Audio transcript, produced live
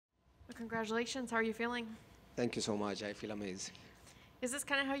Congratulations. How are you feeling? Thank you so much. I feel amazing. Is this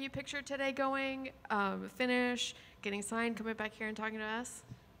kind of how you pictured today going? Finish, getting signed, coming back here and talking to us?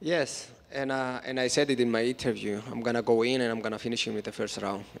 Yes, and I said it in my interview. I'm gonna go in and I'm gonna finish him with the first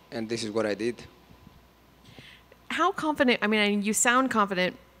round, and this is what I did. How confident? I mean, you sound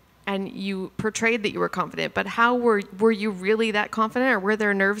confident, and you portrayed that you were confident. But how were you really that confident, or were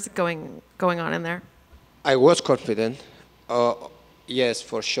there nerves going on in there? I was confident. Uh, yes,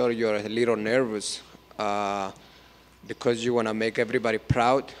 for sure, you're a little nervous because you wanna make everybody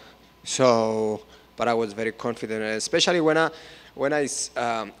proud. So, but I was very confident, especially when I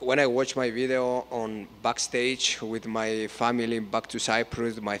watched my video on backstage with my family back to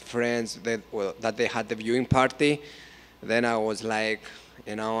Cyprus, my friends that they had the viewing party. Then I was like,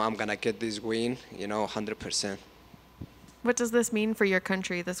 I'm gonna get this win, 100%. What does this mean for your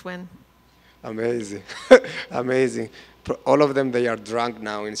country, this win? Amazing, amazing. All of them, they are drunk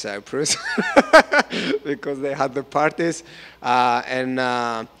now in Cyprus because they had the parties.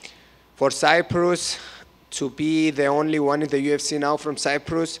 And for Cyprus to be the only one in the UFC now from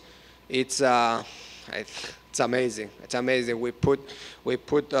Cyprus, it's amazing. It's amazing. We put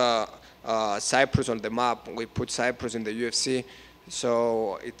Cyprus on the map. We put Cyprus in the UFC.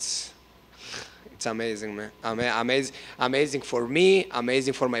 So it's amazing, man. Amazing for me,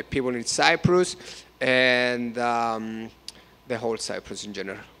 amazing for my people in Cyprus, and the whole Cyprus in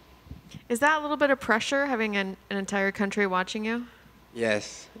general. Is that a little bit of pressure, having an entire country watching you?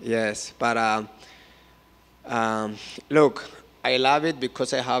 Yes, yes. But look, I love it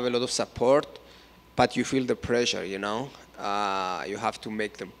because I have a lot of support, but you feel the pressure, You have to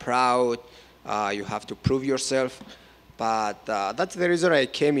make them proud. You have to prove yourself. But that's the reason I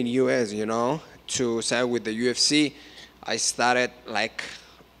came in US, to sign with the UFC. I started like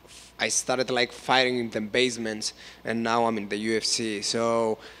fighting in the basements, and now I'm in the UFC.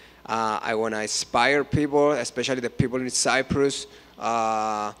 So I want to inspire people, especially the people in Cyprus,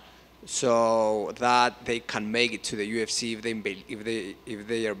 so that they can make it to the UFC. If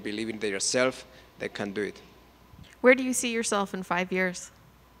they are believing in themselves, they can do it. Where do you see yourself in 5 years?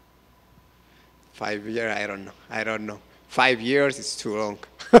 5 years, I don't know. 5 years is too long.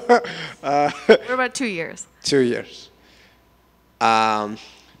 What about 2 years? 2 years.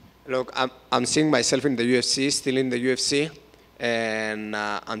 Look, I'm seeing myself in the UFC, still in the UFC, and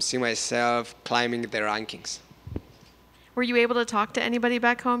I'm seeing myself climbing the rankings. Were you able to talk to anybody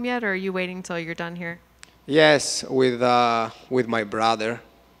back home yet, or are you waiting till you're done here? Yes, with my brother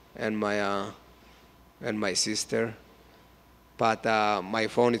and my sister, but my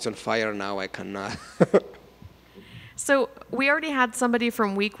phone is on fire now. I cannot. So we already had somebody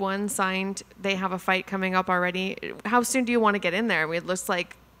from week 1 signed. They have a fight coming up already. How soon do you want to get in there? It looks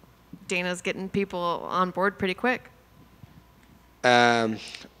like Dana's getting people on board pretty quick. I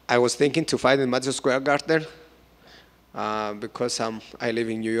was thinking to fight in Madison Square Garden because I live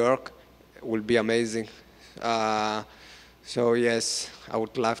in New York. It will be amazing. So yes, I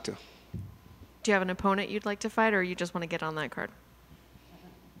would love to. Do you have an opponent you'd like to fight, or you just want to get on that card?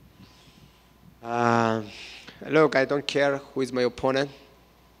 Look, I don't care who is my opponent.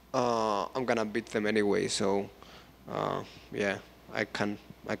 I'm gonna beat them anyway. So, yeah, I can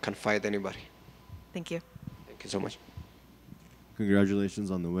fight anybody. Thank you. Thank you so much.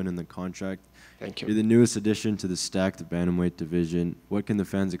 Congratulations on the win and the contract. Thank you. You're the newest addition to the stacked bantamweight division. What can the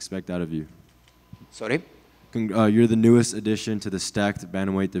fans expect out of you? Sorry? You're the newest addition to the stacked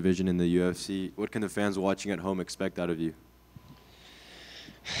bantamweight division in the UFC. What can the fans watching at home expect out of you?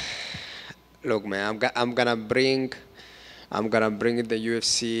 Look, man, I'm gonna bring in the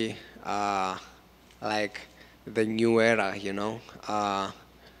UFC like the new era,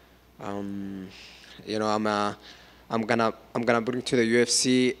 I'm gonna bring to the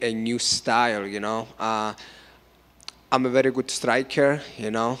UFC a new style, I'm a very good striker,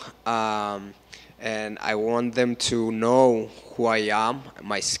 and I want them to know who I am,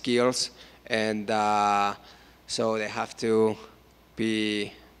 my skills, and so they have to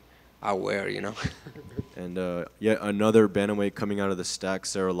be aware, And yet another bantamweight coming out of the stacked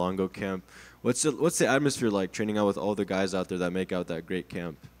Saralongo camp. What's the atmosphere like training out with all the guys out there that make out that great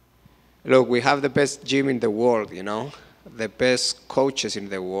camp? Look, we have the best gym in the world, the best coaches in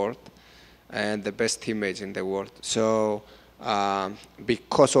the world, and the best teammates in the world. So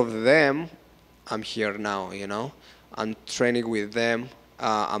because of them, I'm here now, I'm training with them,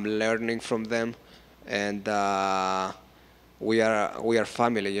 I'm learning from them, and we are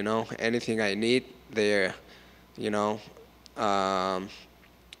family, Anything I need, they're,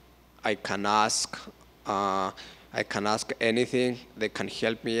 I can ask anything. They can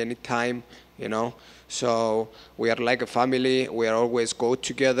help me anytime, you know. So we are like a family. We are always go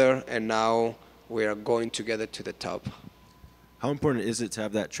together, and now we are going together to the top. How important is it to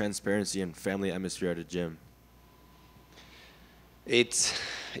have that transparency and family atmosphere at a gym? It's,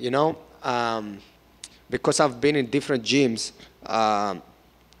 you know, because I've been in different gyms,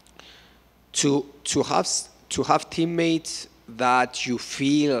 to have teammates that you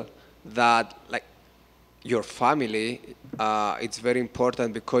feel that like your family, it's very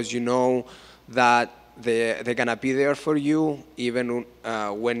important, because you know that they're gonna be there for you even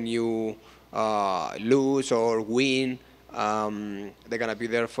when you lose or win. They're gonna be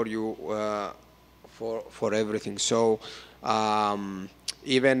there for you for everything. So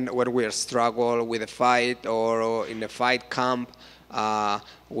even when we are struggle with a fight or in a fight camp,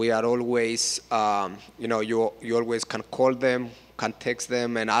 we are always, you know, you always can call them, can text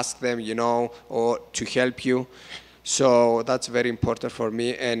them and ask them, you know, or to help you. So that's very important for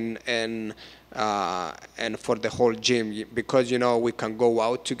me and for the whole gym, because, you know, we can go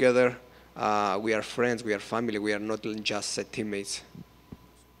out together. We are friends, we are family, we are not just teammates.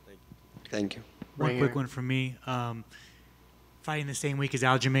 Thank you. One quick one from me. Fighting the same week as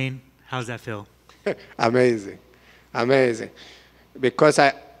Aljamain, how's that feel? Amazing, amazing. Because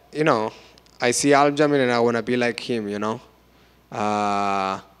you know, I see Aljamain and I want to be like him, you know.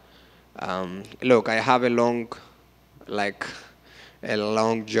 Look, I have a long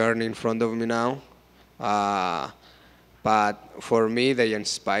journey in front of me now. But for me, they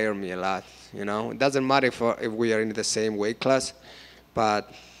inspire me a lot, you know. It doesn't matter if we are in the same weight class,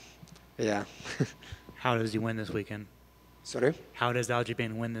 but yeah. How does he win this weekend? Sorry? How does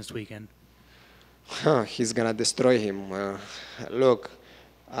Aljamain win this weekend? He's gonna destroy him. Look.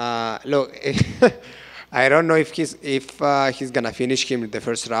 I don't know if he's gonna finish him in the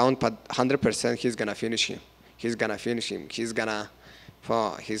first round, but 100% he's gonna finish him. He's gonna finish him. He's gonna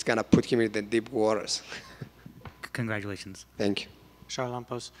put him in the deep waters. Congratulations. Thank you.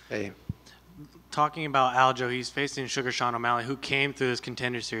 Charalampos. Hey. Talking about Aljo, he's facing Sugar Sean O'Malley, who came through this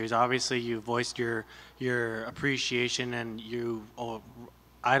Contender Series. Obviously, you voiced your appreciation and you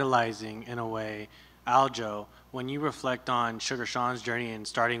idolizing, in a way, Aljo. When you reflect on Sugar Sean's journey and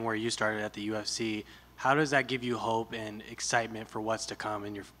starting where you started at the UFC, how does that give you hope and excitement for what's to come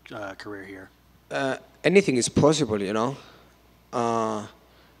in your career here? Anything is possible, you know.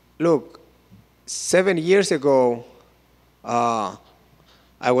 Look, 7 years ago,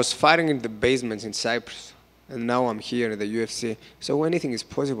 I was fighting in the basements in Cyprus, and now I'm here in the UFC. So anything is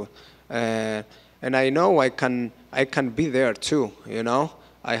possible, and I know I can be there too. You know,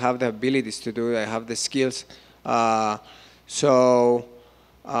 I have the abilities to do it. I have the skills.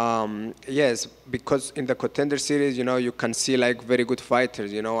 Yes, because in the Contender Series, you know, you can see like very good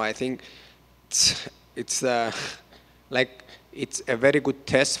fighters. You know, I think it's like it's a very good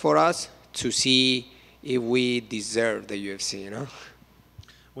test for us to see if we deserve the UFC. You know.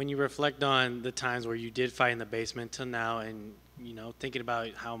 When you reflect on the times where you did fight in the basement till now, and you know, thinking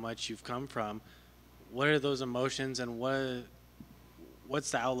about how much you've come from, what are those emotions and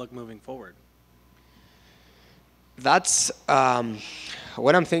what's the outlook moving forward? That's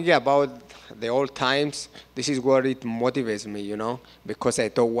when I'm thinking about the old times. This is what it motivates me, you know, because I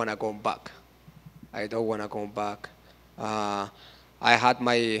don't want to go back. I don't want to go back. I had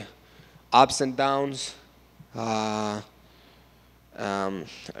my ups and downs.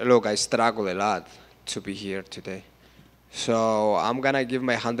 Look, I struggle a lot to be here today. So I'm going to give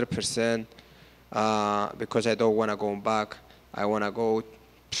my 100% because I don't want to go back. I want to go,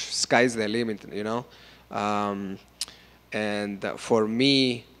 sky's the limit, you know. And for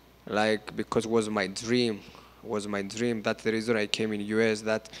me, like, because it was my dream, that's the reason I came in US.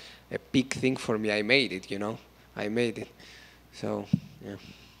 That's a big thing for me. I made it, you know. I made it. So, yeah.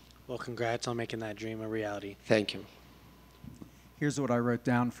 Well, congrats on making that dream a reality. Thank you. Here's what I wrote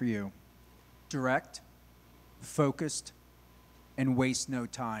down for you. Direct, focused, and waste no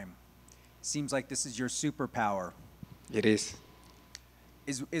time. Seems like this is your superpower. It is.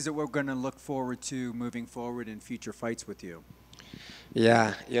 Is it what we're going to look forward to moving forward in future fights with you?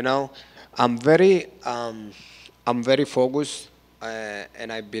 Yeah, you know, I'm very focused,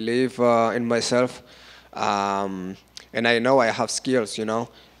 and I believe in myself, and I know I have skills, you know,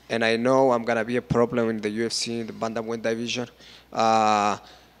 and I know I'm gonna be a problem in the UFC, the bantamweight division.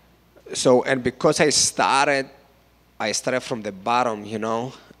 So, and because I started from the bottom, you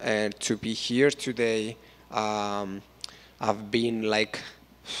know, and to be here today, I've been like,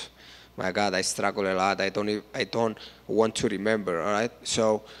 my God, I struggle a lot. I don't want to remember. All right.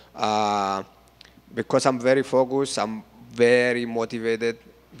 So, because I'm very focused, I'm very motivated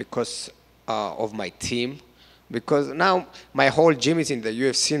because of my team. because now my whole gym is in the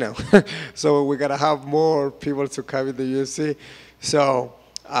UFC now. So we gotta have more people to come in the UFC. So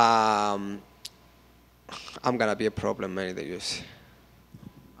I'm gonna be a problem man in the UFC.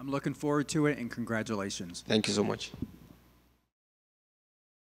 I'm looking forward to it, and congratulations. Thank you so much.